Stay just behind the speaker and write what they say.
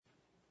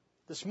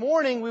This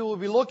morning we will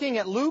be looking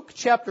at Luke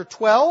chapter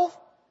 12,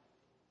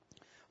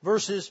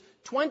 verses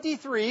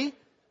 23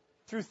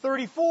 through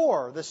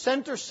 34, the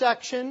center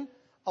section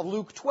of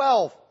Luke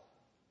 12.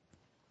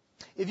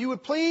 If you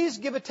would please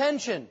give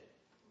attention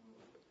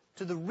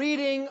to the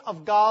reading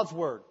of God's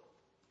Word.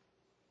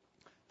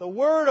 The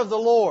Word of the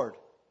Lord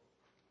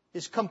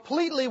is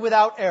completely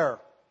without error.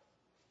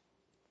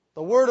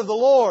 The Word of the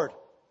Lord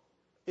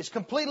is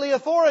completely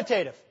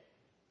authoritative.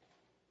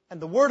 And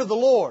the Word of the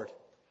Lord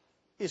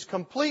is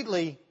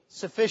completely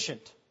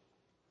sufficient.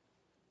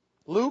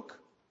 Luke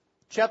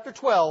chapter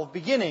 12,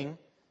 beginning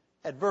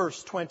at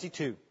verse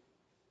 22.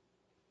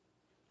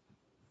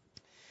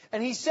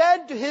 And he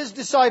said to his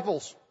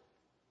disciples,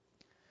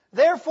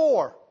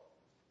 "Therefore,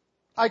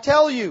 I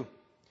tell you,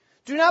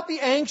 do not be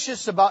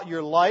anxious about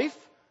your life,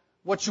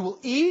 what you will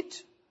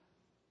eat,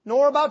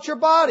 nor about your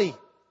body,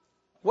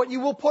 what you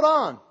will put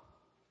on.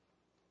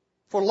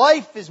 For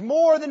life is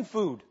more than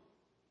food,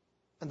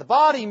 and the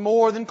body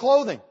more than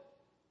clothing.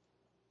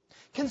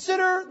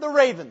 Consider the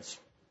ravens.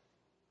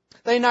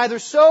 They neither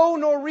sow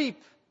nor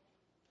reap.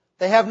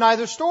 They have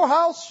neither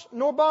storehouse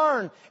nor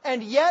barn,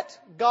 and yet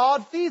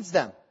God feeds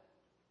them.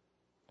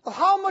 Of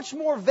how much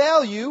more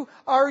value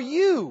are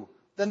you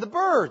than the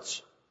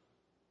birds?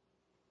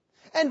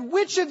 And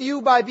which of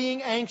you, by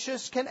being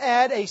anxious, can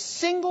add a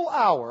single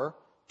hour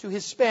to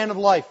his span of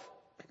life?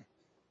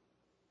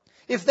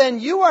 If then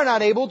you are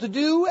not able to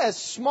do as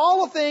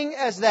small a thing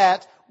as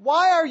that,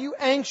 why are you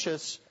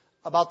anxious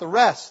about the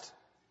rest?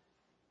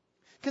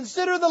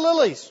 Consider the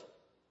lilies,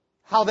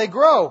 how they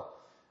grow.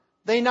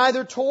 They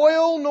neither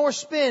toil nor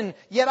spin.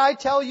 Yet I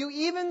tell you,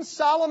 even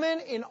Solomon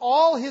in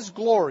all his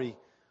glory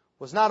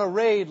was not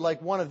arrayed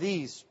like one of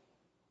these.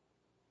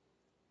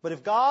 But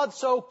if God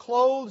so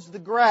clothes the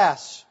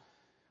grass,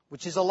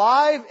 which is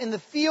alive in the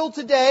field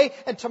today,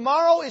 and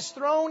tomorrow is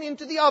thrown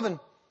into the oven,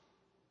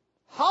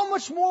 how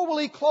much more will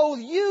He clothe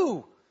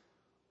you,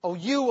 O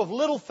you of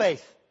little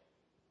faith?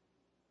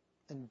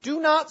 And do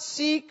not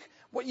seek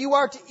what you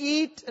are to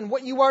eat and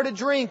what you are to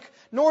drink,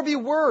 nor be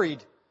worried.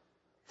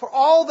 For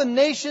all the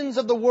nations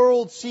of the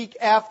world seek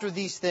after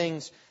these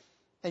things,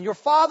 and your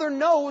Father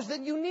knows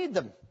that you need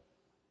them.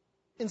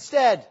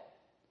 Instead,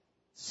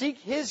 seek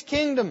His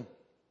kingdom,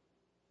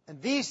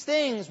 and these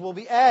things will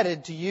be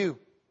added to you.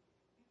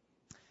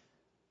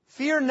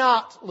 Fear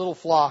not, little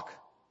flock,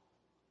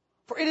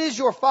 for it is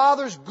your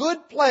Father's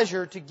good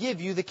pleasure to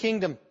give you the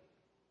kingdom.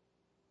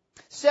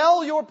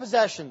 Sell your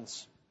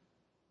possessions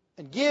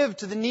and give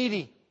to the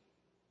needy.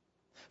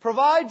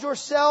 Provide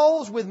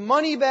yourselves with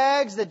money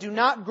bags that do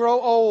not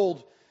grow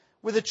old,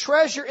 with a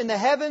treasure in the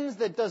heavens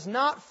that does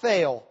not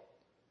fail,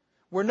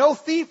 where no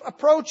thief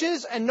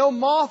approaches and no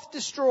moth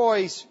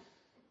destroys.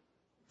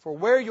 For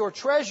where your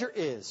treasure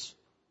is,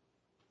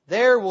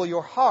 there will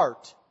your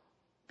heart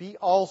be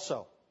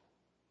also."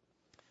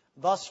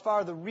 Thus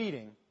far the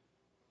reading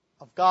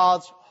of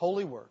God's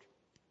holy word.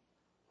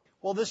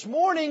 Well, this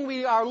morning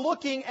we are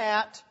looking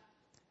at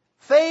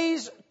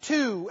phase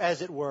 2,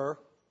 as it were,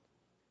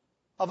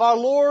 of our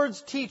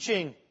Lord's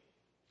teaching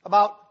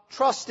about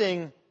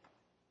trusting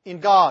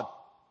in God.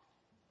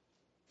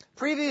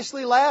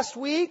 Previously, last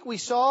week, we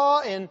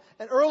saw in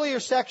an earlier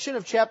section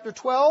of chapter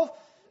 12,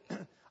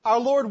 our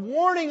Lord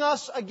warning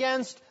us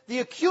against the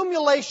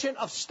accumulation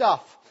of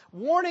stuff,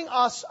 warning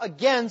us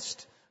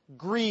against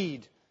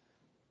greed.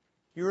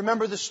 You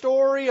remember the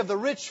story of the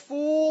rich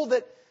fool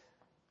that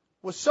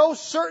was so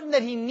certain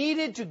that he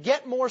needed to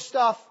get more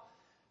stuff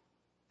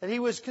that he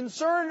was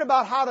concerned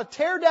about how to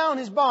tear down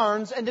his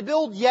barns and to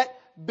build yet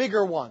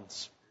bigger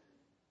ones.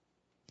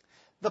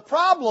 The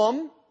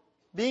problem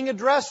being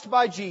addressed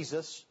by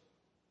Jesus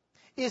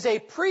is a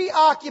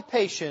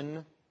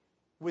preoccupation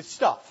with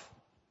stuff.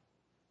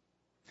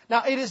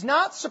 Now, it is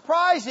not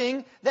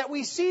surprising that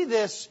we see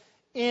this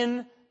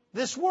in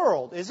this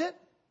world, is it?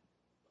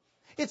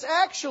 It's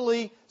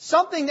actually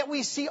something that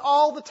we see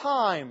all the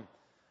time.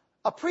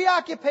 A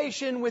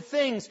preoccupation with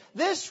things.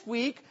 This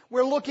week,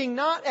 we're looking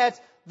not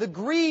at the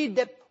greed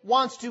that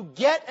wants to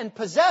get and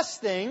possess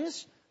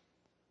things,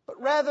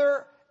 but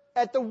rather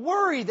at the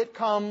worry that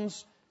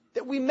comes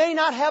that we may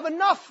not have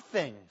enough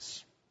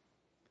things.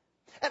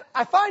 And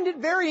I find it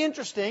very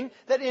interesting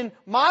that in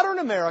modern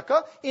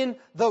America, in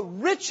the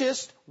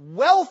richest,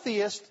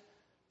 wealthiest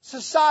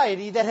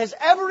society that has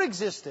ever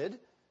existed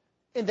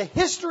in the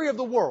history of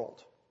the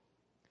world,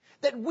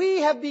 that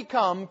we have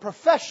become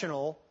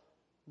professional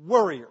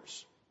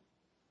worriers.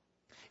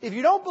 If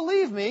you don't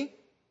believe me,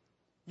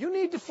 you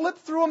need to flip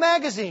through a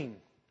magazine,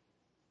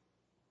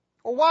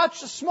 or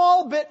watch a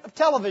small bit of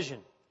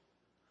television,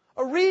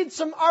 or read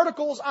some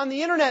articles on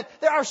the internet.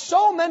 There are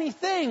so many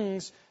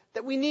things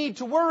that we need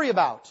to worry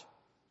about.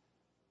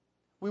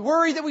 We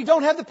worry that we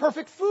don't have the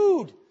perfect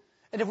food,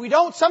 and if we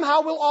don't,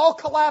 somehow we'll all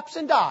collapse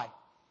and die.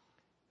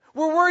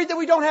 We're worried that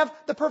we don't have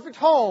the perfect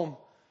home.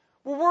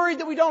 We're worried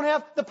that we don't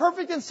have the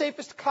perfect and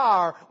safest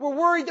car. We're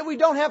worried that we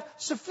don't have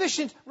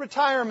sufficient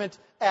retirement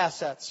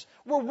assets.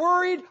 We're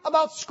worried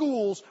about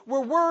schools. We're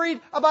worried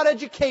about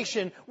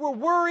education. We're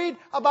worried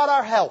about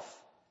our health.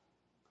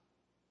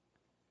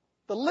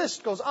 The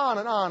list goes on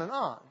and on and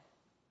on.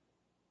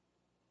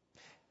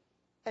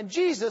 And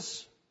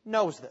Jesus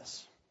knows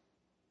this.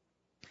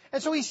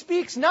 And so He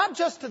speaks not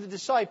just to the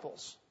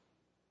disciples,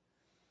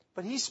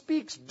 but He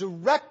speaks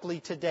directly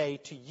today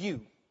to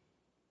you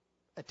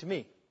and to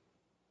me.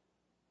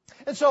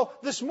 And so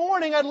this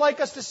morning I'd like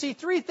us to see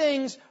three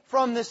things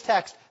from this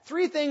text.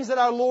 Three things that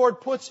our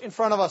Lord puts in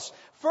front of us.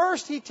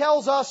 First, He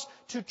tells us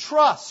to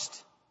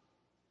trust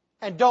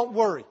and don't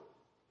worry.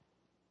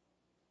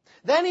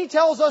 Then He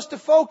tells us to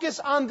focus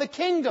on the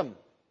kingdom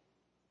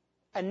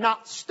and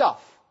not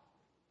stuff.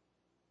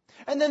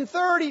 And then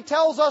third, He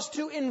tells us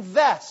to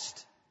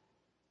invest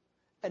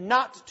and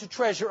not to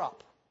treasure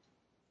up.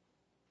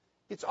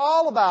 It's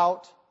all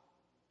about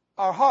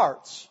our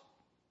hearts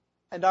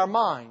and our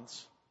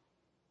minds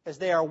as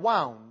they are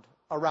wound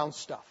around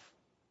stuff.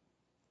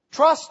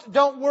 Trust,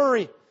 don't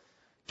worry.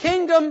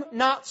 Kingdom,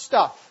 not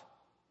stuff.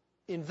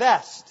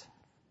 Invest,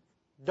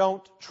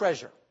 don't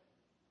treasure.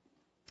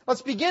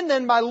 Let's begin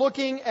then by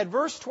looking at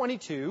verse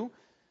 22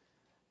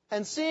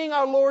 and seeing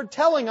our Lord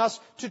telling us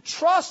to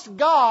trust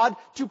God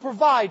to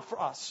provide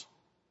for us.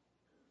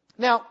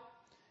 Now,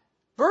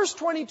 verse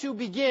 22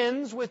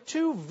 begins with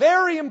two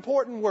very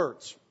important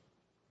words.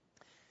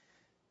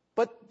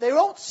 But they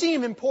don't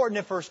seem important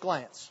at first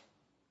glance.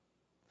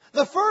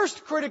 The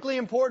first critically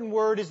important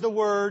word is the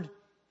word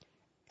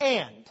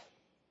and.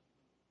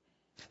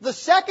 The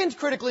second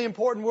critically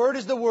important word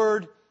is the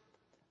word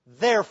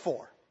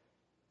therefore.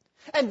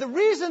 And the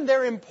reason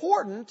they're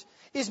important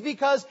is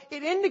because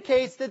it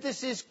indicates that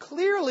this is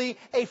clearly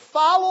a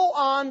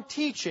follow-on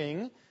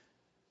teaching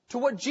to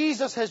what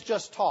Jesus has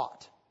just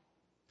taught.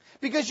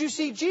 Because you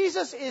see,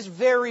 Jesus is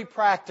very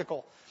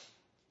practical.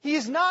 He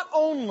is not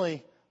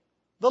only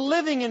the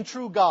living and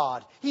true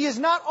God. He is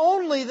not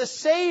only the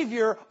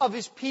Savior of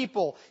His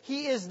people.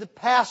 He is the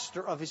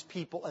pastor of His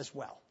people as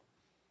well.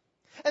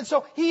 And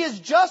so He has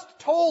just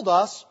told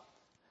us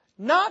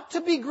not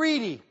to be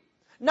greedy,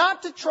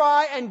 not to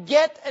try and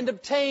get and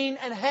obtain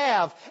and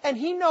have. And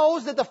He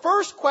knows that the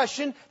first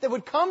question that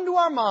would come to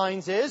our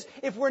minds is,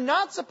 if we're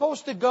not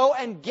supposed to go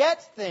and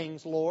get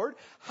things, Lord,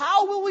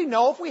 how will we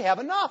know if we have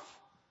enough?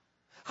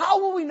 How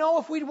will we know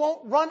if we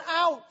won't run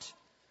out?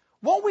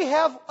 Won't we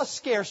have a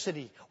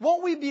scarcity?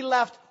 Won't we be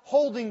left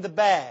holding the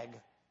bag,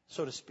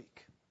 so to speak?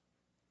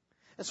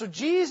 And so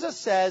Jesus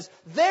says,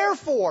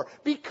 therefore,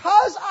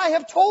 because I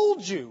have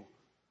told you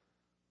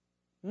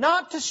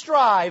not to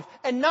strive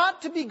and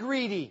not to be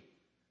greedy,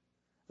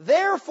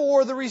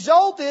 therefore the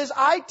result is,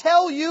 I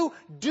tell you,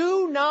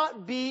 do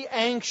not be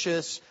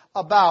anxious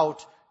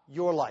about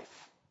your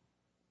life.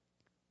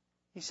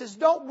 He says,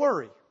 don't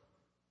worry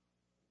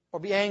or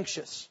be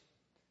anxious.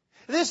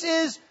 This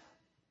is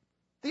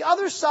the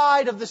other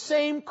side of the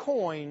same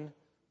coin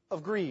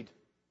of greed.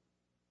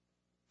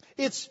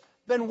 It's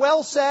been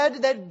well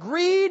said that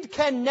greed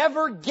can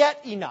never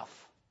get enough.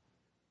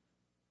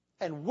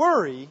 And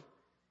worry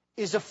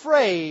is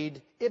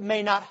afraid it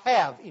may not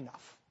have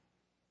enough.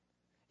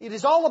 It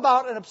is all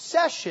about an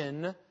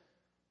obsession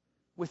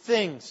with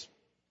things.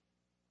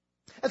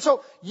 And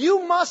so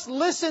you must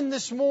listen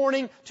this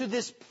morning to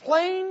this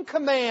plain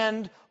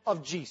command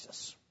of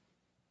Jesus.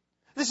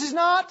 This is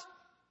not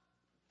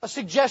a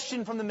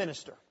suggestion from the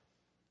minister.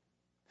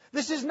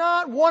 This is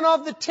not one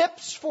of the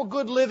tips for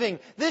good living.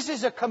 This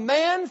is a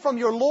command from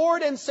your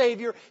Lord and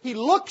Savior. He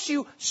looks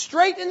you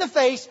straight in the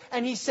face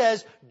and He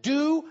says,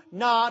 do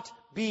not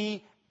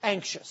be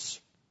anxious.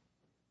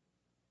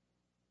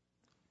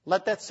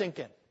 Let that sink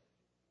in.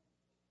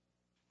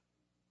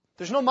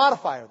 There's no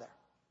modifier there.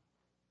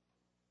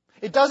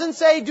 It doesn't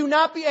say do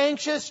not be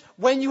anxious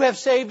when you have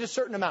saved a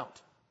certain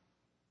amount.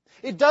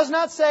 It does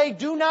not say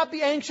do not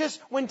be anxious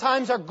when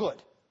times are good.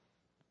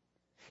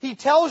 He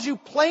tells you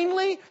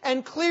plainly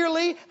and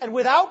clearly and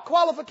without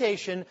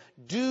qualification,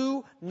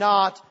 do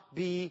not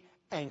be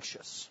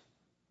anxious.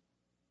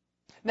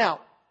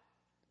 Now,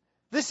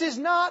 this is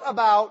not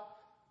about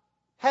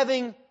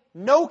having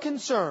no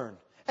concern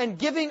and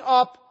giving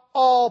up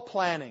all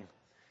planning.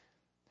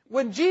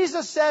 When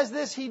Jesus says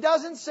this, He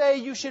doesn't say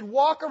you should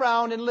walk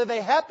around and live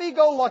a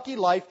happy-go-lucky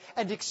life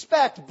and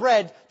expect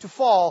bread to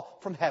fall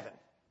from heaven.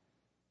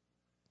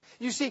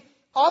 You see,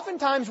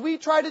 oftentimes we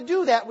try to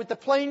do that with the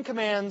plain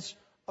commands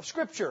of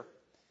Scripture.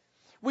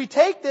 We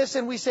take this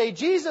and we say,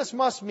 Jesus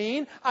must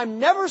mean I'm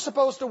never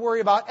supposed to worry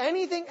about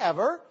anything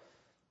ever.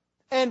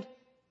 And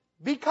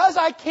because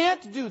I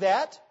can't do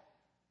that,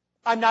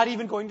 I'm not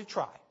even going to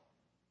try.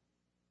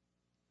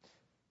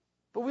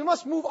 But we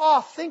must move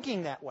off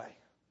thinking that way.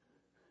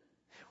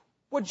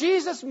 What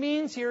Jesus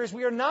means here is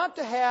we are not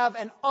to have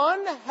an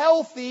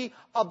unhealthy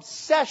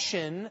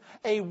obsession,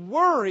 a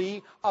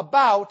worry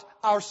about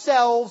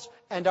ourselves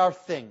and our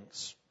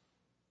things.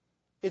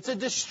 It's a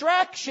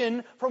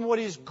distraction from what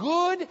is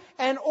good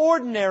and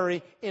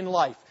ordinary in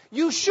life.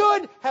 You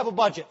should have a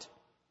budget.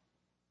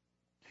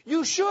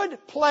 You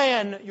should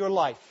plan your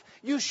life.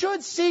 You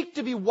should seek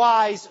to be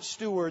wise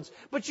stewards,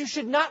 but you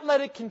should not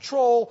let it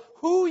control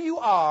who you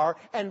are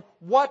and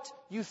what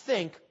you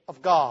think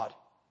of God.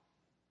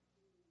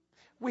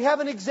 We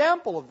have an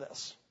example of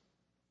this.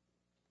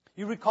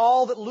 You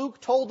recall that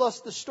Luke told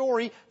us the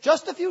story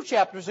just a few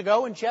chapters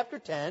ago in chapter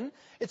 10.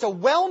 It's a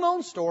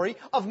well-known story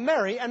of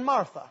Mary and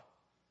Martha.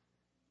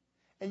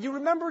 And you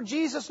remember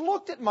Jesus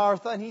looked at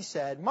Martha and He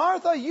said,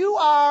 Martha, you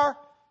are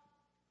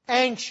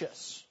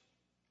anxious.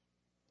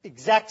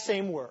 Exact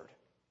same word.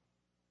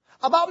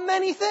 About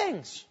many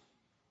things.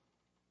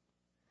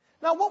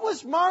 Now, what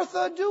was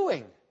Martha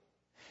doing?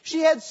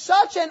 She had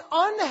such an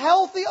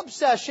unhealthy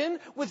obsession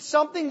with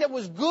something that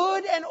was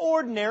good and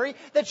ordinary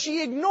that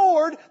she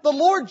ignored the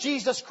Lord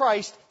Jesus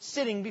Christ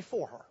sitting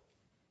before her.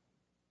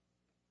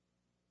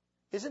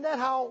 Isn't that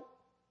how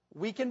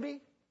we can be?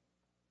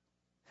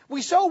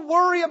 We so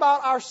worry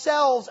about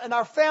ourselves and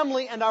our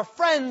family and our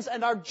friends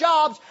and our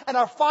jobs and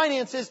our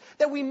finances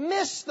that we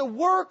miss the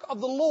work of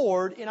the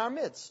Lord in our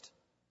midst.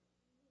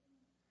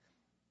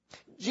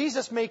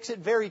 Jesus makes it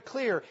very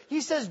clear.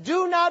 He says,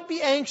 do not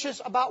be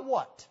anxious about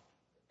what?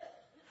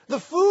 The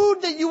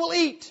food that you will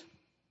eat,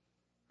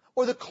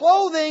 or the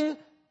clothing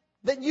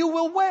that you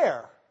will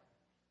wear.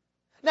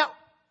 Now,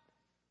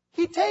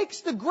 He takes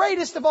the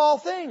greatest of all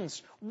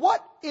things.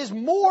 What is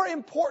more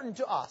important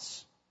to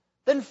us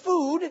than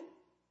food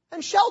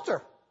and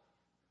shelter?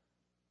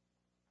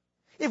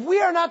 If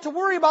we are not to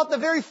worry about the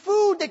very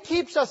food that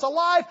keeps us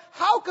alive,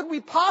 how could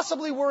we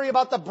possibly worry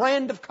about the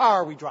brand of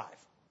car we drive?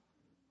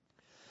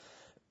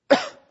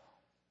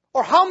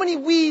 Or how many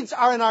weeds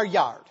are in our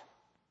yard?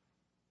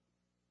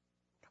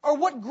 Or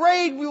what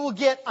grade we will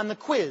get on the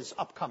quiz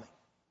upcoming.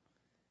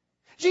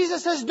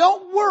 Jesus says,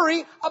 don't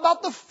worry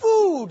about the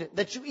food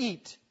that you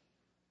eat.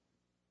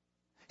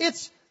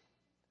 It's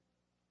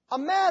a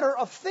matter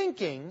of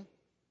thinking,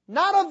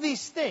 not of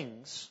these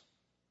things,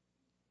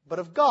 but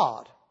of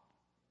God.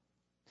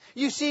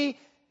 You see,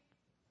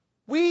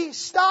 we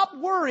stop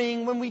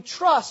worrying when we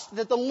trust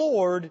that the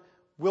Lord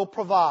will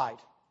provide.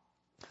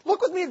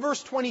 Look with me at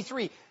verse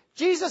 23.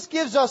 Jesus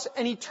gives us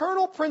an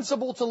eternal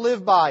principle to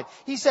live by.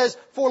 He says,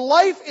 for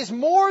life is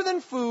more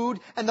than food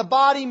and the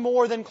body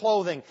more than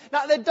clothing.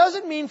 Now, that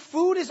doesn't mean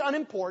food is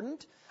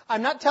unimportant.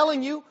 I'm not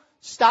telling you,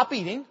 stop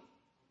eating.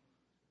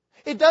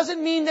 It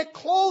doesn't mean that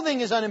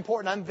clothing is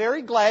unimportant. I'm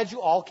very glad you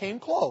all came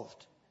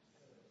clothed.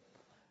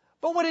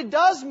 But what it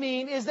does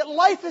mean is that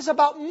life is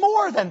about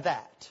more than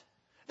that.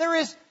 There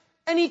is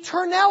an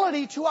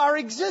eternality to our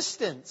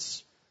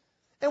existence.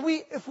 And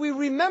if we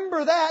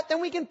remember that, then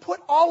we can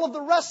put all of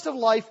the rest of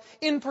life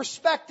in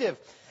perspective.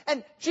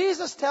 And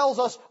Jesus tells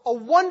us a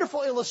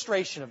wonderful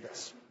illustration of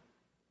this.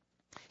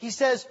 He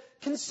says,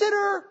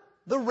 consider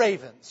the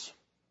ravens.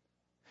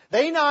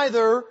 They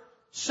neither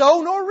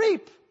sow nor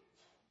reap.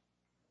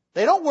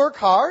 They don't work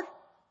hard.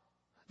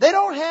 They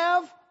don't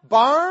have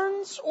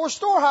barns or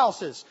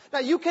storehouses. Now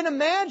you can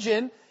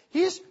imagine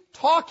He's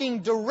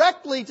talking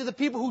directly to the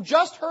people who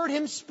just heard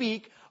Him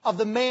speak of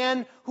the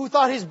man who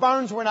thought his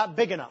barns were not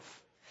big enough.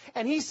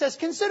 And He says,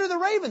 consider the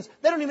ravens.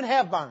 They don't even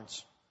have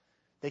barns.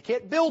 They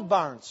can't build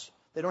barns.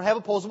 They don't have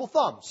opposable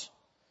thumbs.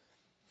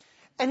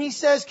 And He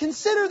says,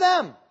 consider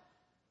them.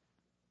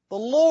 The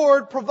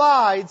Lord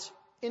provides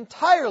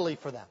entirely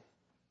for them.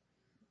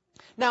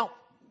 Now,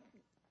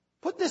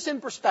 put this in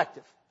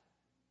perspective.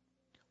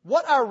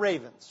 What are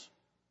ravens?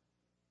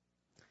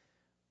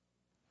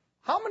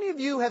 How many of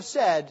you have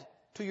said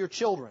to your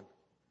children,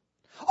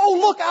 oh,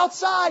 look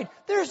outside.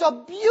 There's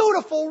a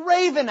beautiful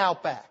raven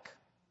out back.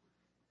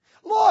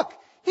 Look,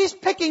 he's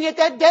picking at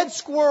that dead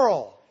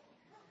squirrel.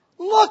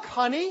 Look,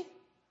 honey.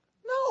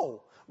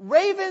 No.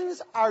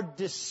 Ravens are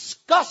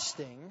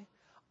disgusting,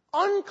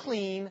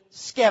 unclean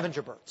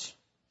scavenger birds.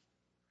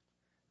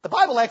 The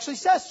Bible actually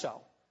says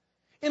so.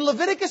 In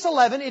Leviticus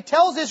 11, it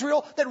tells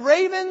Israel that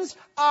ravens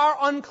are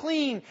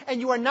unclean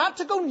and you are not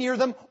to go near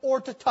them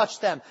or to touch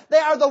them. They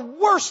are the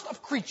worst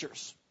of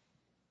creatures.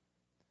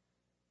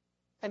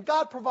 And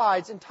God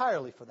provides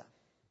entirely for them.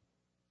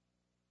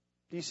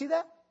 Do you see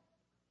that?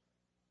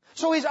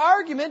 So His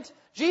argument,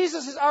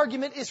 Jesus'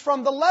 argument, is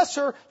from the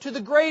lesser to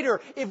the greater.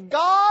 If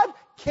God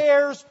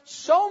cares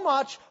so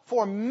much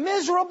for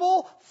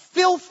miserable,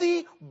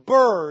 filthy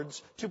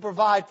birds to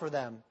provide for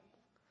them,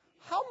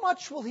 how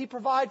much will He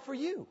provide for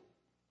you?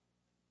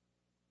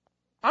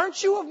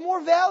 Aren't you of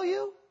more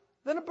value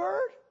than a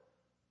bird?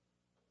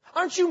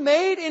 Aren't you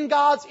made in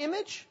God's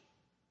image?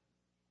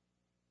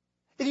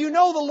 If you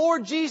know the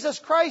Lord Jesus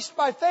Christ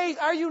by faith,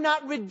 are you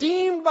not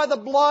redeemed by the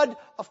blood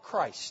of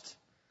Christ?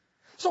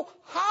 So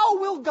how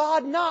will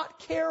God not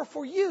care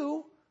for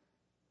you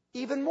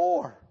even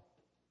more?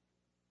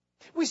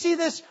 We see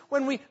this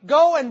when we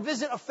go and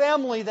visit a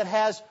family that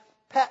has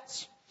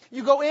pets.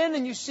 You go in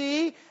and you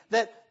see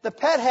that the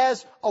pet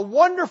has a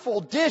wonderful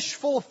dish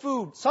full of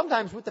food,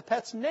 sometimes with the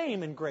pet's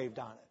name engraved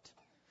on it,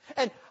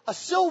 and a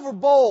silver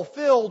bowl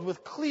filled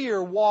with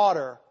clear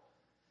water.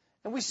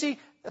 And we see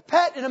the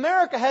pet in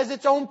America has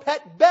its own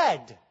pet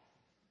bed.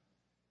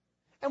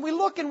 And we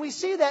look and we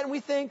see that and we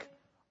think,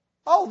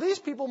 oh, these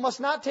people must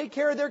not take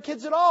care of their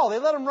kids at all. They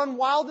let them run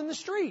wild in the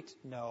street.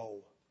 No.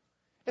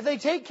 If they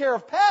take care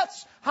of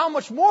pets, how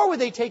much more would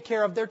they take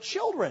care of their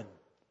children?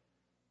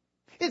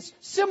 It's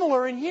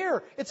similar in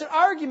here. It's an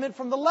argument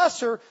from the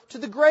lesser to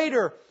the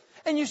greater.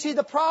 And you see,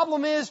 the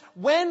problem is,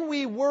 when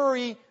we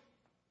worry,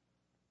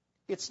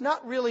 it's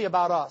not really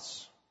about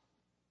us.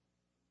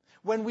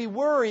 When we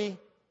worry,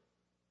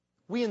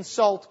 we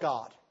insult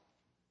God.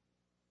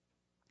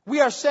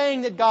 We are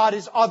saying that God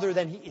is other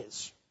than He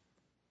is.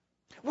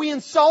 We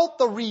insult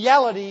the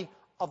reality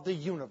of the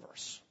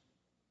universe.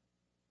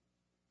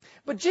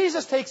 But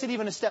Jesus takes it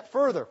even a step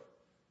further.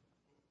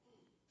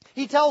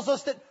 He tells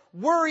us that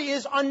worry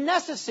is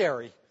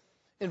unnecessary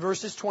in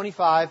verses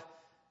 25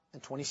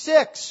 and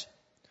 26.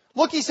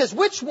 Look, he says,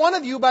 which one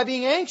of you, by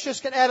being anxious,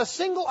 can add a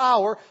single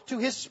hour to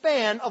his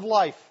span of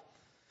life?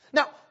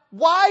 Now,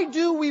 why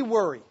do we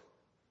worry?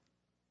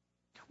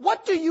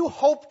 What do you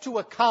hope to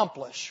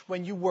accomplish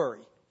when you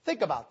worry?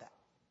 Think about that.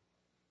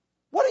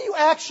 What are you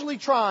actually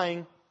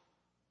trying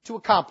to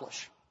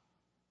accomplish?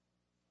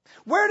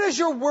 Where does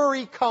your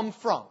worry come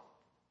from?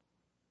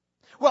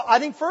 Well, I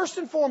think first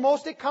and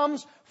foremost it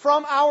comes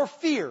from our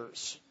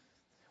fears.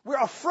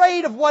 We're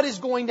afraid of what is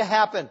going to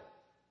happen.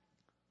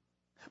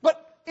 But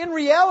in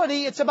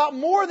reality, it's about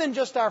more than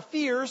just our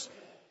fears.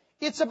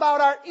 It's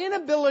about our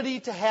inability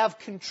to have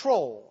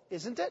control,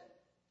 isn't it?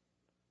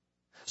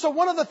 So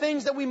one of the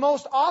things that we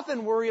most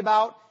often worry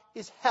about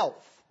is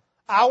health.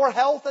 Our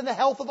health and the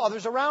health of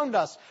others around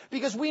us.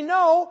 Because we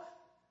know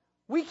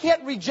we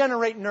can't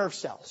regenerate nerve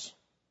cells.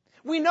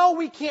 We know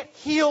we can't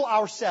heal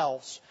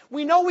ourselves.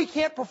 We know we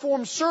can't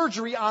perform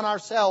surgery on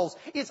ourselves.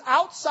 It's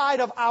outside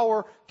of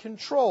our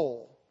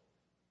control.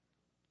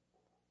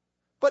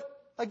 But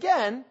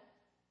again,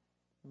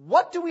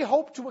 what do we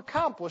hope to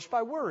accomplish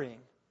by worrying?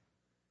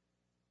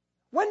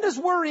 When does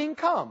worrying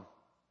come?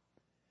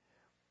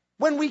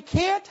 When we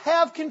can't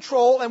have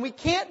control and we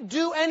can't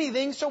do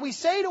anything, so we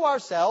say to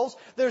ourselves,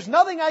 there's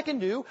nothing I can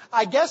do,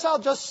 I guess I'll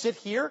just sit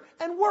here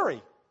and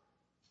worry.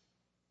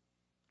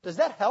 Does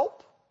that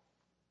help?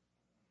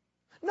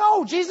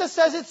 No, Jesus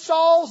says it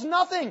solves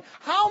nothing.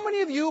 How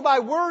many of you, by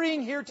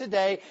worrying here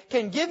today,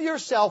 can give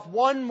yourself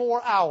one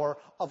more hour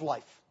of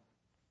life?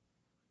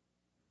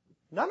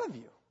 None of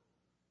you.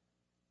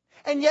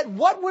 And yet,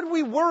 what would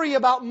we worry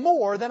about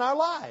more than our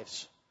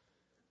lives?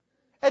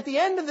 At the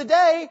end of the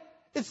day,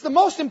 it's the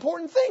most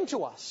important thing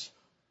to us.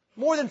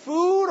 More than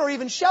food or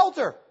even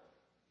shelter.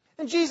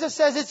 And Jesus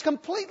says it's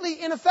completely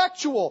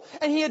ineffectual.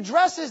 And He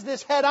addresses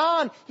this head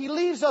on. He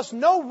leaves us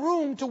no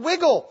room to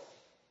wiggle.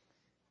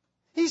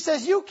 He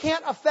says you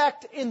can't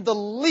affect in the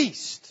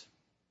least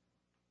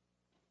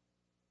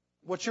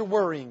what you're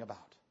worrying about.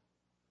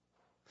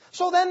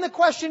 So then the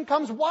question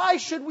comes, why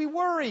should we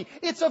worry?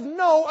 It's of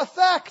no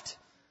effect.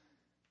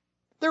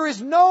 There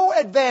is no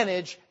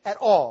advantage at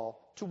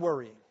all to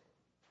worrying.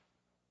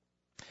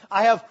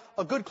 I have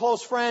a good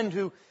close friend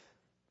who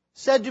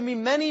said to me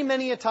many,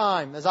 many a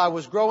time as I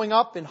was growing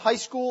up in high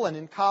school and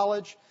in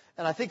college,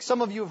 and I think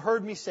some of you have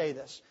heard me say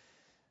this,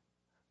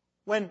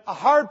 when a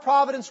hard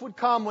providence would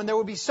come, when there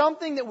would be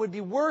something that would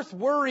be worth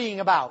worrying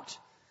about,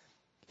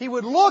 he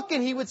would look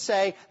and he would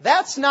say,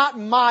 that's not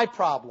my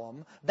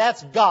problem,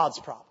 that's God's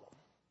problem.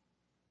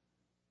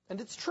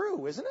 And it's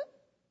true, isn't it?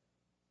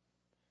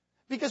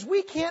 Because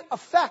we can't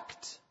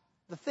affect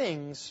the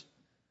things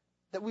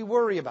that we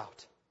worry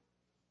about.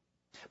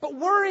 But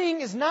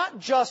worrying is not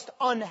just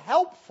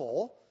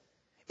unhelpful,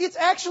 it's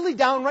actually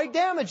downright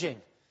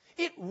damaging.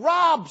 It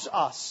robs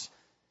us.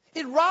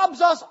 It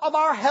robs us of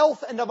our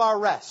health and of our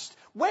rest.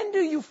 When do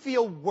you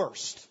feel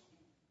worst?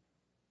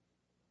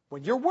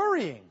 When you're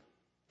worrying,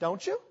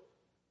 don't you?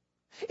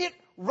 It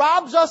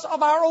robs us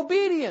of our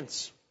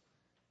obedience.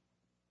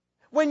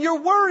 When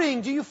you're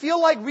worrying, do you feel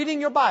like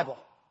reading your Bible?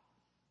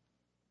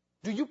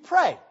 Do you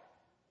pray?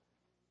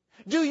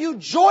 Do you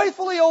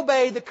joyfully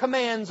obey the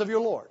commands of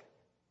your Lord?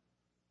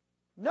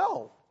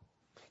 No.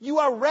 You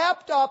are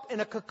wrapped up in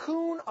a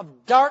cocoon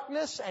of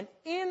darkness and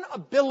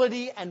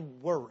inability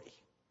and worry.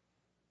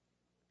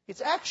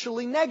 It's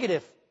actually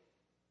negative.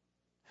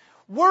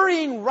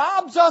 Worrying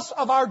robs us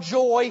of our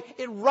joy.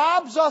 It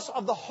robs us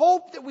of the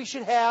hope that we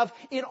should have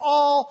in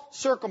all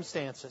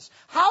circumstances.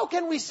 How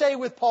can we say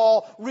with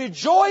Paul,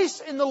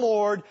 rejoice in the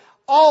Lord,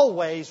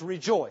 always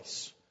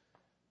rejoice,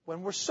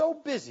 when we're so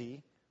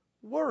busy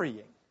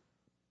worrying?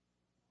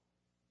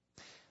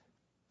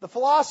 The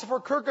philosopher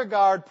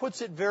Kierkegaard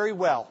puts it very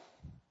well.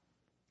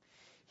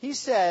 He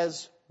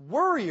says,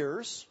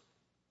 worriers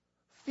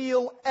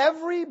feel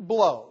every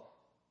blow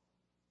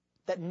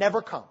that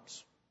never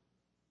comes.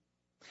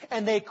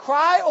 And they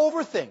cry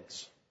over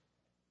things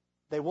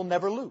they will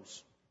never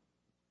lose.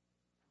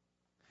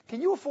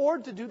 Can you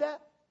afford to do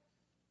that?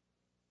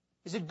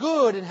 Is it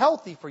good and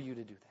healthy for you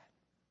to do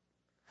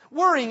that?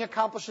 Worrying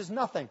accomplishes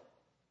nothing.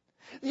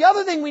 The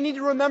other thing we need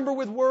to remember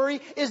with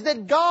worry is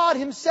that God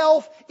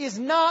Himself is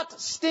not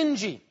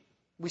stingy.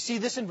 We see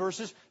this in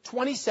verses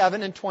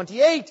 27 and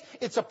 28.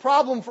 It's a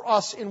problem for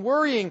us in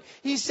worrying.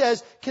 He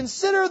says,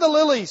 consider the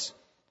lilies,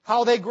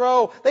 how they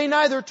grow. They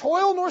neither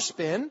toil nor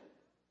spin.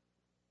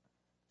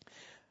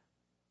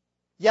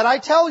 Yet I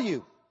tell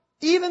you,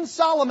 even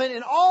Solomon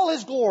in all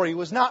his glory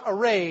was not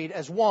arrayed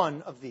as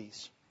one of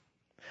these.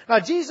 Now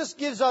Jesus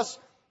gives us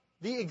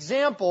the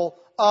example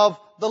of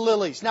the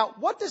lilies. Now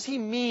what does He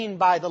mean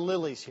by the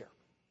lilies here?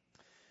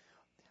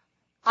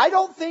 I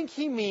don't think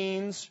he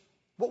means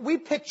what we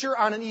picture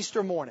on an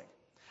Easter morning.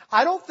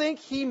 I don't think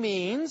he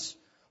means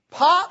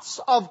pots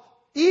of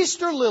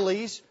Easter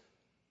lilies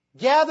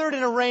gathered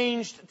and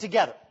arranged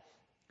together.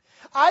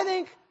 I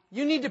think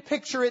you need to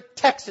picture it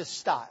Texas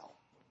style.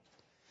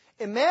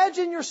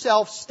 Imagine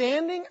yourself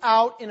standing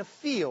out in a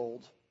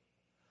field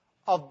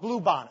of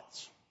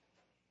bluebonnets.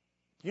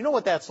 You know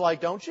what that's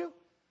like, don't you?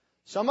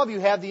 Some of you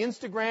have the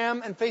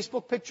Instagram and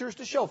Facebook pictures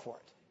to show for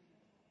it.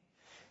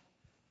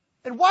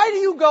 And why do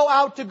you go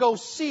out to go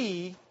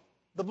see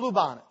the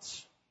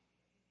bluebonnets?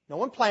 No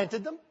one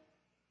planted them.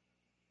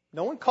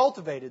 No one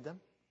cultivated them.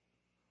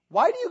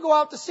 Why do you go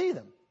out to see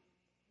them?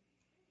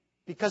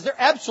 Because they're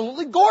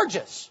absolutely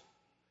gorgeous.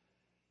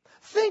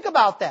 Think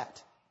about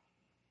that.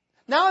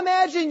 Now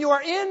imagine you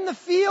are in the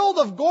field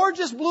of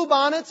gorgeous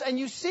bluebonnets and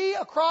you see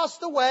across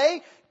the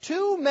way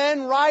two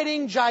men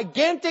riding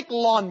gigantic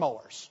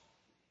lawnmowers.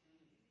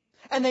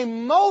 And they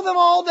mow them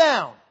all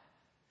down.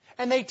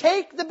 And they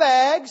take the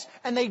bags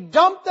and they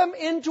dump them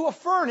into a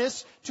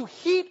furnace to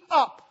heat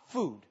up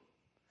food.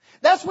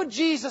 That's what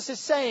Jesus is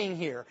saying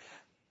here.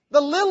 The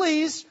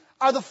lilies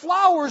are the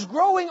flowers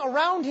growing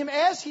around him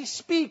as he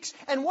speaks.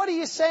 And what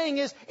he is saying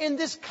is, in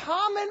this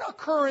common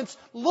occurrence,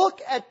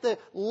 look at the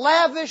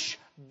lavish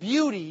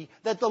beauty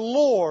that the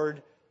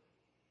Lord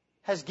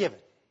has given.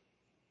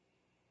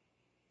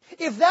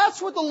 If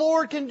that's what the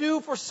Lord can do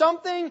for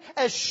something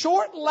as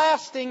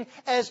short-lasting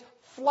as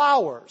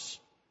flowers,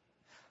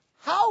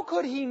 how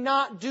could he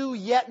not do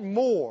yet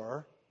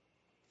more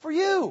for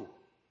you?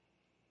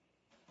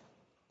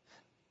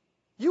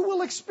 You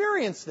will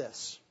experience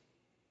this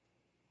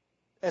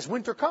as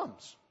winter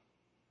comes.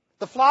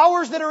 The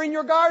flowers that are in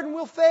your garden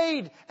will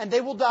fade and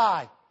they will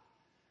die.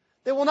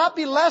 They will not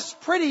be less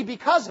pretty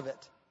because of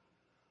it.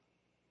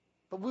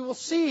 But we will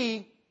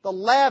see the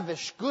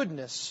lavish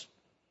goodness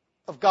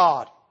of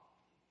God.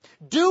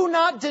 Do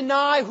not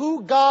deny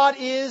who God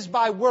is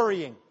by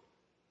worrying.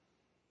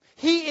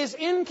 He is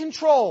in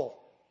control.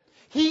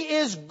 He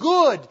is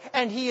good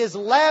and He is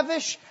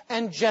lavish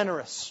and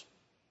generous.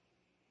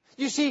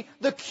 You see,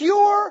 the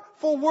cure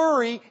for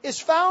worry is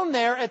found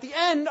there at the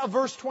end of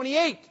verse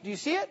 28. Do you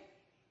see it?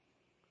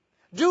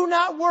 Do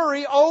not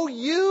worry, O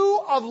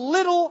you of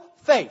little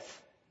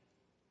faith.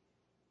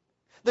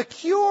 The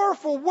cure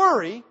for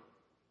worry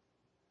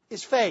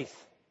is faith.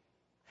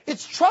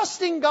 It's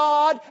trusting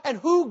God and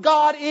who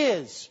God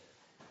is.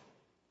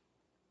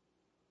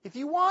 If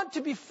you want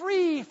to be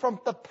free from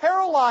the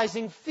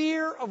paralyzing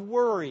fear of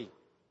worry,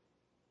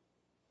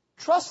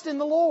 trust in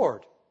the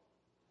Lord.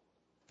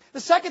 The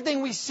second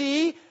thing we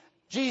see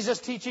Jesus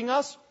teaching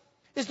us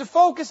is to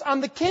focus on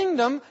the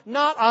kingdom,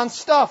 not on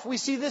stuff. We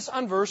see this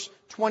on verse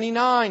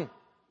 29.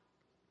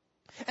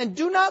 And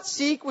do not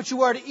seek what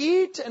you are to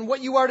eat and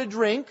what you are to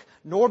drink,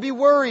 nor be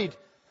worried.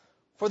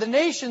 For the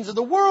nations of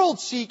the world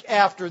seek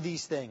after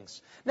these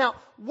things. Now,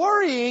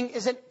 worrying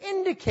is an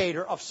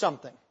indicator of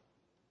something.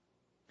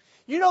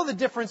 You know the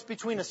difference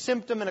between a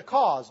symptom and a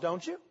cause,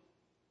 don't you?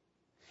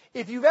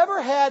 If you've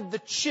ever had the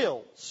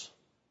chills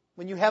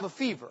when you have a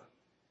fever,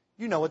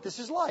 you know what this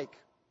is like.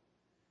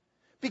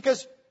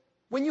 Because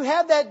when you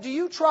have that, do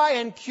you try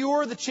and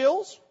cure the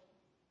chills?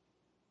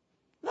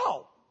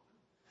 No.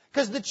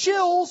 Because the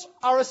chills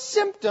are a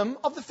symptom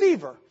of the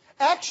fever.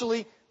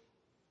 Actually,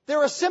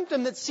 they're a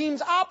symptom that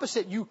seems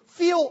opposite. You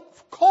feel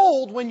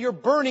cold when you're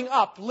burning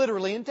up,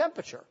 literally, in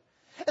temperature.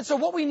 And so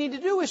what we need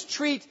to do is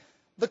treat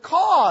the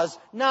cause,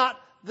 not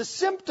the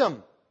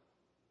symptom.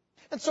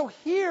 And so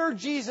here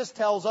Jesus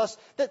tells us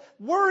that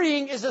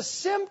worrying is a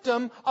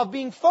symptom of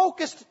being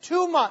focused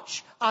too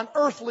much on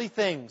earthly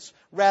things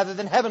rather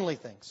than heavenly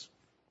things.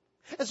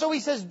 And so he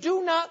says,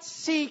 do not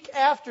seek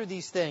after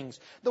these things.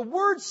 The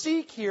word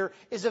seek here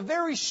is a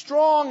very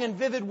strong and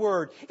vivid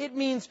word. It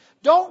means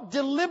don't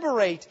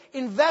deliberate,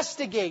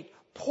 investigate,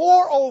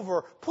 pore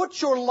over, put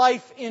your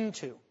life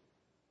into.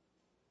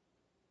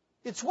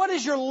 It's what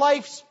is your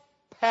life's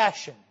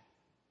passion?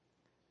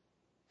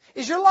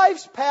 Is your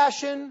life's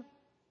passion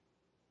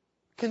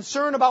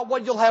concern about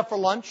what you'll have for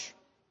lunch?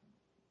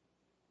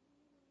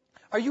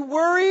 Are you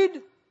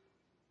worried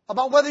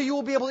about whether you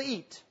will be able to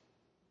eat?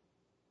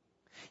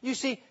 You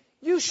see,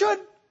 you should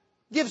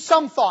give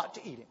some thought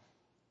to eating.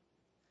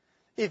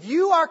 If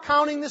you are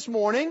counting this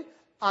morning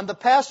on the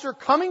pastor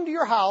coming to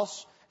your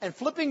house and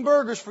flipping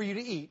burgers for you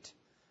to eat,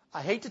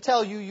 I hate to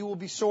tell you, you will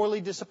be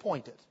sorely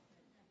disappointed.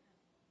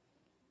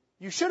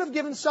 You should have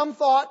given some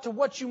thought to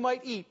what you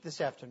might eat this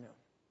afternoon.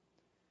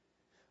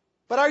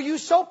 But are you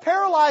so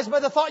paralyzed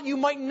by the thought you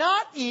might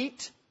not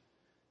eat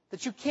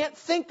that you can't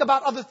think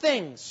about other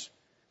things?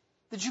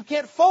 That you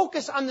can't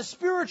focus on the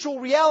spiritual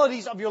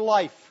realities of your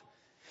life?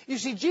 You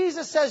see,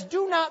 Jesus says,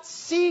 do not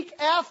seek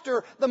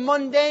after the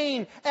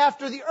mundane,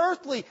 after the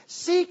earthly.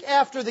 Seek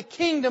after the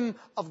kingdom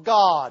of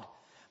God.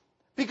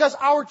 Because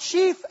our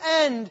chief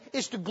end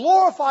is to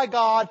glorify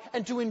God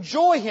and to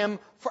enjoy Him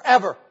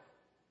forever.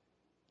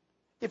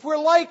 If we're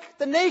like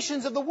the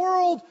nations of the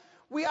world,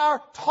 we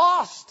are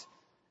tossed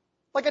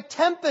like a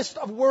tempest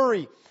of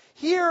worry.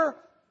 Here,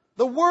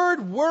 the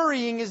word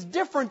worrying is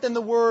different than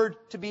the word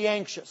to be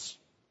anxious.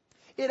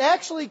 It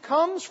actually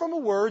comes from a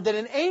word that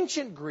in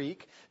ancient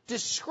Greek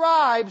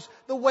describes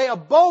the way a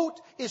boat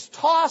is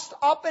tossed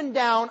up and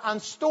down on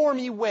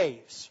stormy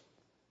waves.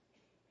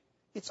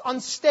 It's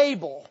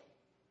unstable.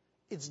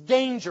 It's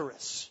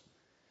dangerous.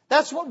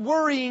 That's what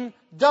worrying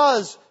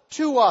does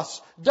to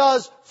us,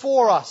 does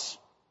for us.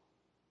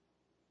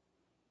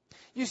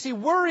 You see,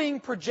 worrying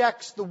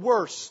projects the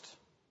worst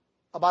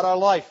about our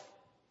life.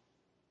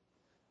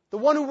 The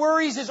one who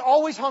worries is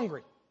always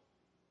hungry.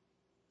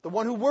 The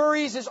one who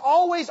worries is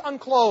always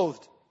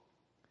unclothed.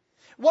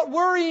 What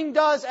worrying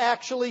does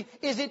actually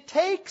is it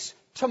takes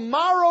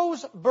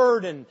tomorrow's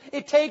burden.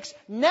 It takes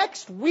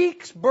next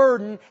week's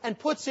burden and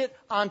puts it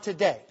on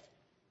today.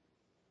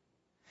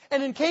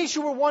 And in case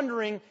you were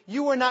wondering,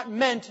 you were not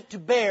meant to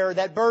bear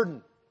that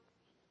burden.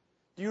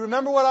 Do you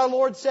remember what our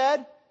Lord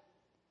said?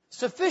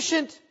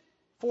 Sufficient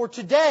for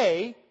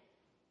today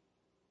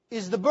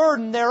is the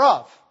burden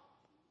thereof.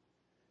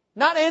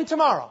 Not and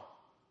tomorrow.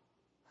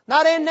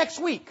 Not and next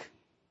week.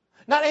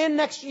 Not and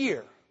next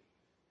year.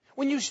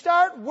 When you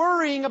start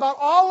worrying about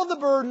all of the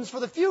burdens for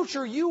the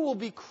future, you will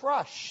be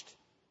crushed.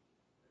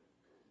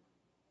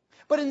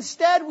 But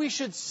instead, we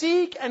should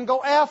seek and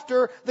go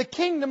after the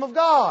kingdom of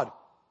God.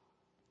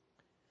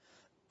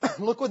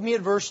 Look with me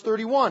at verse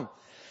 31.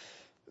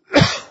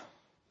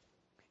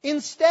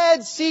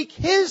 Instead, seek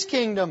His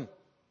kingdom,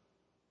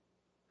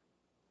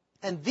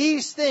 and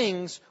these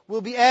things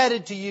will be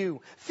added to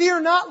you.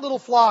 Fear not, little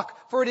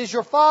flock, for it is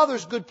your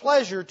Father's good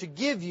pleasure to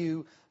give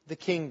you the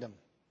kingdom.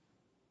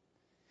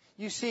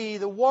 You see,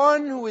 the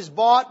one who is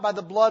bought by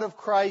the blood of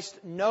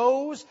Christ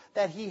knows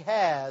that he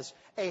has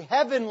a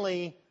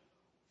heavenly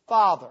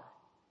Father.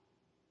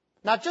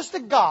 Not just a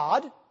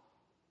God,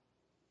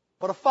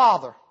 but a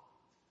Father.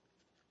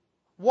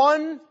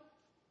 One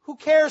who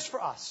cares for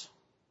us.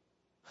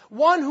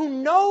 One who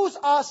knows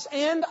us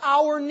and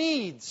our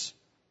needs.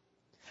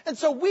 And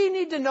so we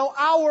need to know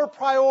our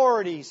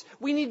priorities.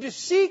 We need to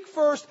seek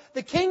first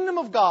the kingdom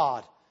of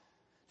God.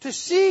 To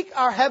seek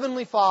our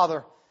Heavenly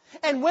Father.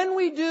 And when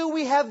we do,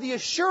 we have the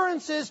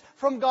assurances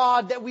from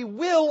God that we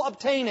will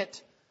obtain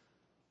it.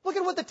 Look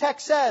at what the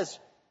text says.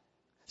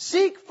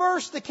 Seek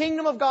first the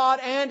kingdom of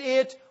God and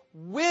it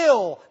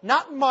will,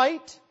 not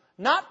might,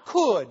 not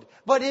could,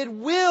 but it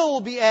will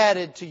be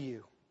added to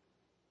you.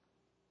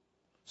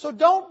 So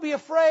don't be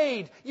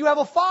afraid. You have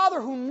a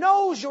Father who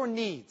knows your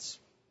needs.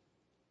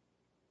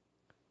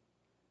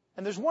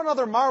 And there's one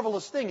other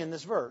marvelous thing in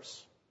this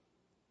verse.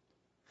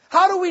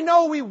 How do we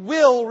know we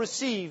will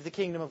receive the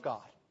kingdom of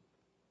God?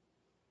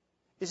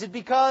 Is it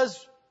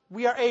because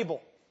we are able?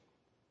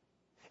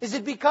 Is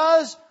it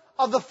because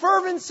of the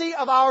fervency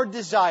of our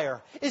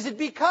desire? Is it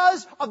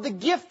because of the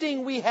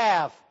gifting we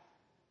have?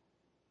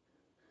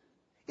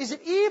 Is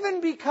it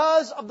even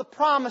because of the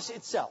promise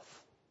itself?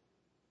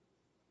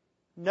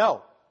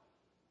 No.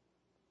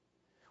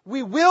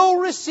 We will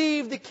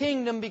receive the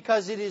kingdom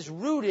because it is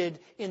rooted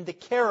in the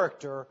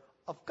character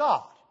of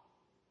God.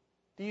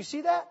 Do you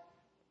see that?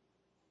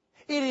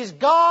 It is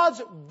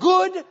God's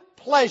good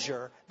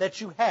pleasure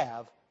that you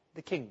have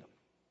the kingdom.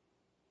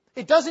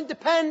 It doesn't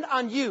depend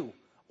on you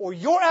or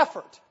your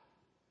effort.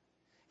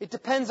 It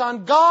depends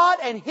on God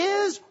and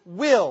His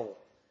will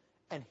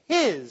and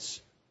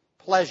His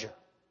pleasure.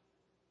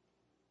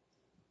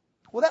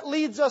 Well, that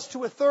leads us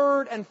to a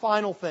third and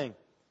final thing.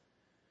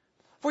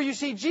 For you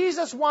see,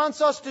 Jesus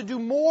wants us to do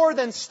more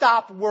than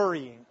stop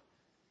worrying.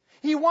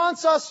 He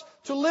wants us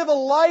to live a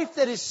life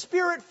that is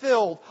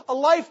Spirit-filled, a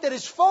life that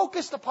is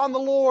focused upon the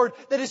Lord,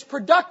 that is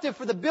productive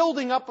for the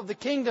building up of the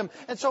kingdom.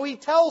 And so He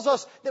tells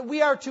us that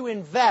we are to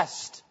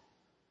invest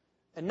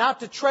and not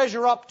to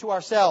treasure up to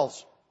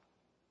ourselves.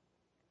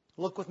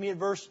 Look with me at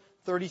verse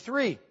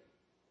 33.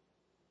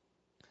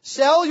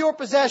 Sell your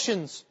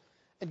possessions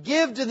and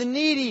give to the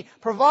needy.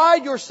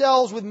 Provide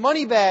yourselves with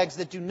money bags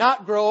that do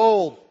not grow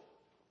old,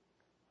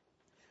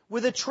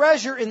 with a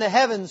treasure in the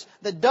heavens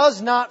that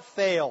does not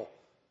fail,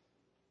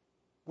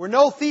 where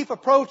no thief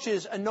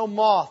approaches and no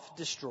moth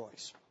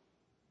destroys.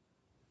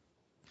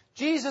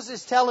 Jesus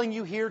is telling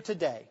you here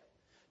today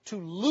to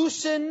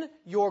loosen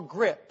your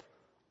grip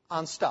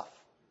on stuff.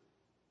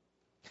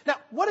 Now,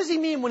 what does He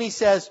mean when He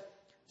says,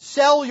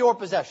 sell your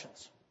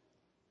possessions?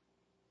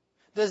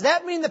 Does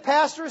that mean the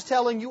pastor is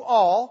telling you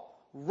all,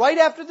 right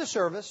after the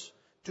service,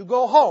 to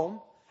go home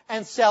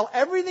and sell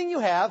everything you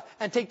have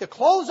and take the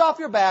clothes off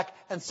your back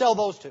and sell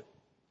those too?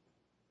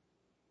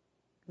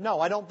 No,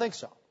 I don't think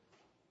so.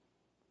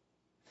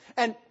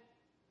 And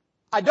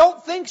I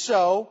don't think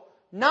so,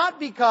 not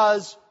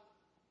because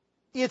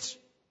it's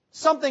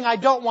something I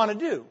don't want to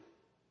do.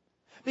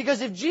 Because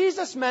if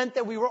Jesus meant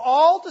that we were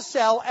all to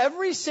sell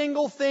every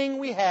single thing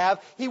we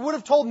have, He would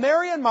have told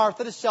Mary and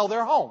Martha to sell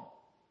their home.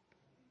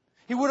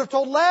 He would have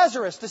told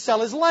Lazarus to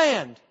sell his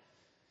land.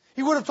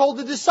 He would have told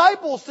the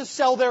disciples to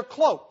sell their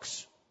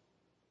cloaks.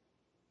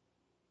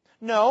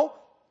 No.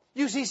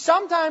 You see,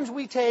 sometimes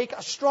we take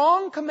a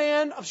strong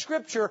command of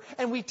Scripture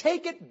and we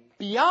take it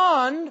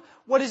beyond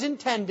what is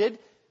intended,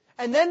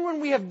 And then when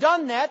we have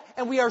done that,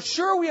 and we are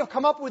sure we have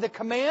come up with a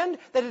command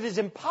that it is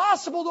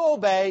impossible to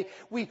obey,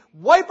 we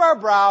wipe our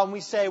brow and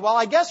we say, well,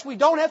 I guess we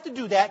don't have to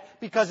do that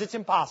because it's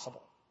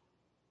impossible.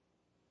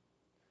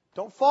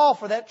 Don't fall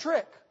for that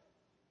trick.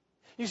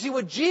 You see,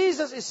 what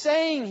Jesus is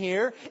saying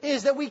here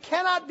is that we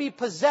cannot be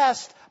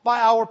possessed by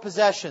our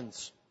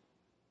possessions.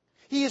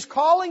 He is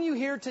calling you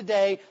here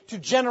today to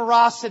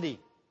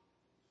generosity,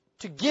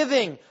 to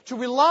giving, to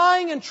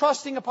relying and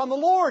trusting upon the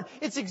Lord.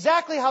 It's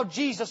exactly how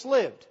Jesus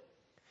lived.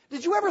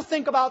 Did you ever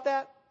think about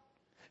that?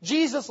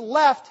 Jesus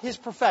left His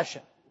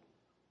profession,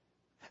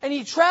 and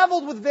He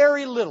traveled with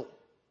very little.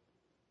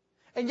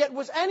 And yet,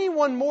 was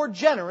anyone more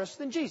generous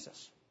than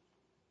Jesus?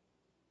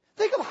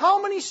 Think of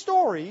how many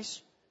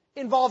stories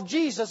involve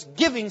Jesus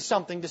giving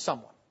something to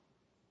someone.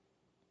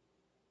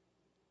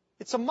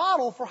 It's a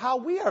model for how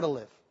we are to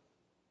live.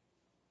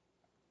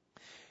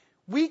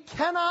 We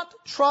cannot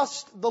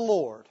trust the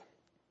Lord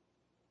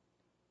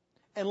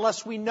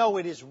unless we know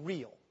it is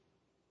real.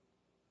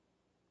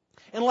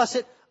 Unless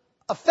it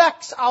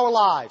affects our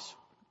lives.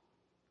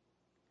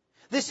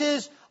 This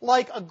is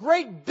like a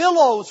great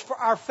billows for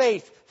our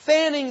faith,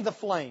 fanning the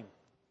flame.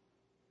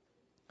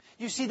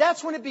 You see,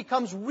 that's when it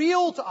becomes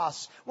real to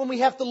us, when we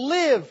have to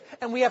live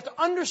and we have to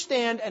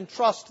understand and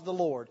trust the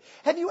Lord.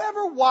 Have you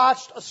ever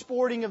watched a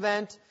sporting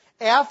event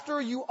after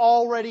you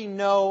already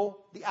know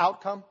the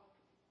outcome?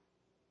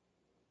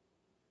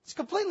 It's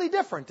completely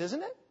different,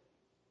 isn't it?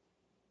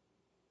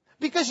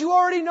 Because you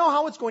already know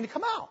how it's going to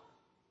come out.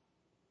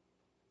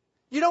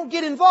 You don't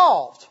get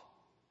involved.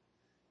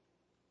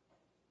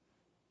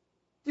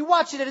 You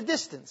watch it at a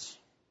distance.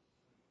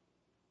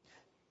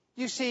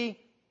 You see,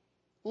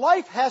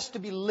 life has to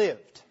be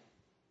lived.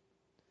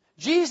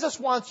 Jesus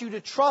wants you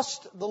to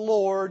trust the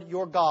Lord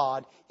your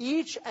God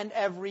each and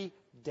every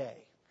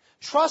day.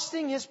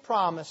 Trusting His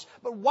promise,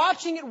 but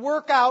watching it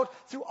work out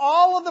through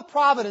all of the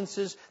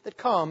providences that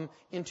come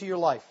into your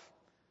life.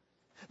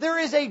 There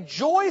is a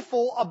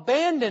joyful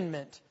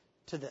abandonment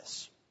to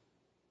this.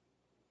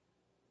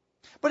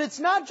 But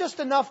it's not just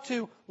enough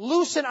to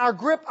loosen our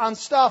grip on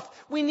stuff.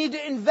 We need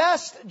to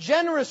invest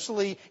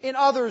generously in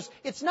others.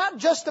 It's not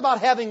just about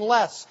having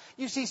less.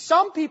 You see,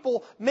 some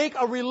people make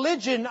a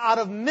religion out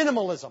of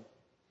minimalism.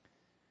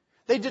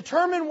 They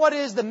determine what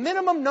is the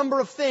minimum number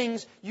of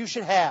things you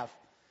should have.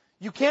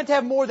 You can't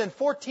have more than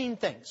 14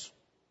 things.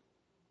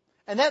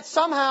 And that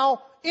somehow,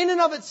 in and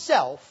of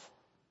itself,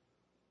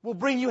 will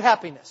bring you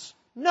happiness.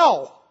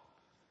 No.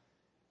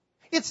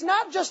 It's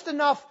not just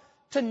enough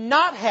to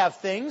not have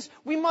things.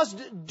 We must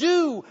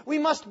do. We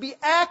must be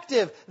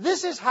active.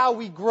 This is how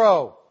we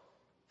grow.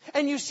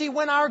 And you see,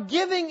 when our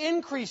giving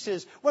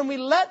increases, when we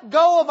let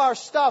go of our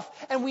stuff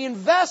and we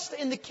invest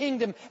in the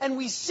kingdom and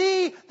we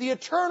see the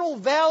eternal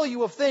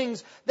value of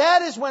things,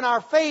 that is when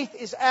our faith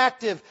is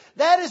active.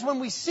 That is when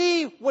we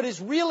see what is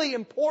really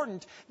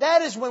important.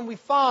 That is when we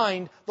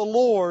find the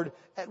Lord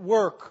at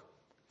work.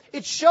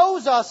 It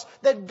shows us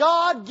that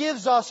God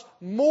gives us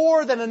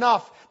more than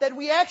enough, that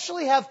we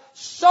actually have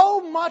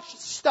so much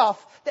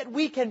stuff that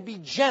we can be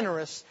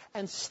generous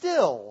and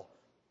still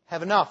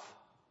have enough.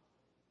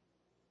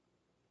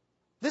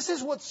 This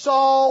is what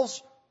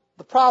solves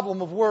the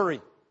problem of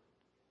worry.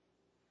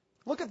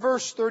 Look at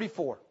verse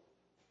 34.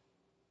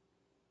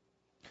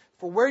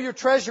 For where your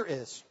treasure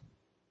is,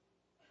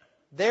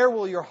 there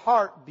will your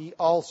heart be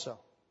also.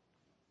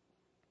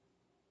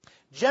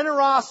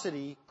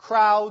 Generosity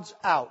crowds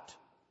out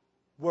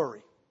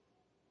worry.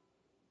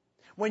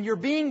 When you're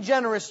being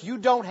generous, you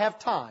don't have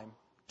time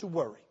to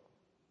worry.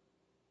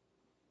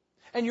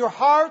 And your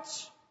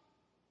hearts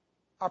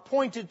are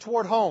pointed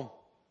toward home,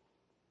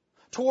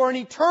 toward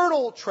an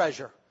eternal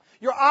treasure.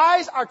 Your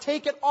eyes are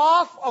taken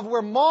off of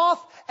where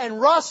moth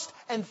and rust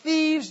and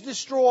thieves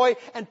destroy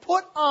and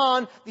put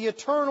on the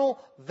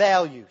eternal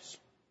values.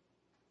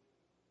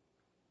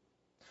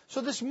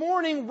 So this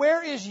morning,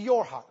 where is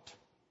your heart?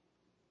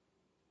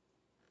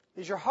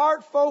 Is your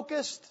heart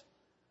focused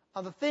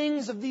on the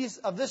things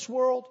of this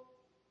world?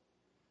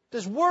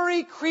 Does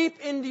worry creep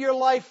into your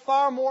life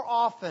far more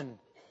often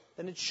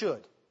than it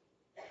should?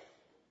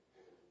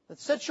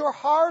 Let's set your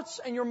hearts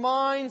and your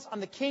minds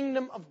on the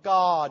kingdom of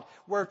God,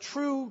 where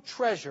true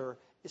treasure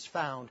is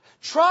found.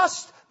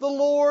 Trust the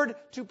Lord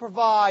to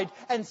provide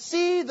and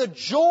see the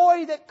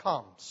joy that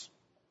comes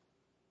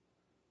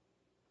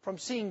from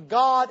seeing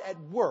God at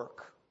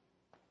work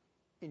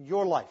in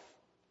your life.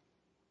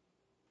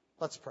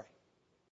 Let's pray.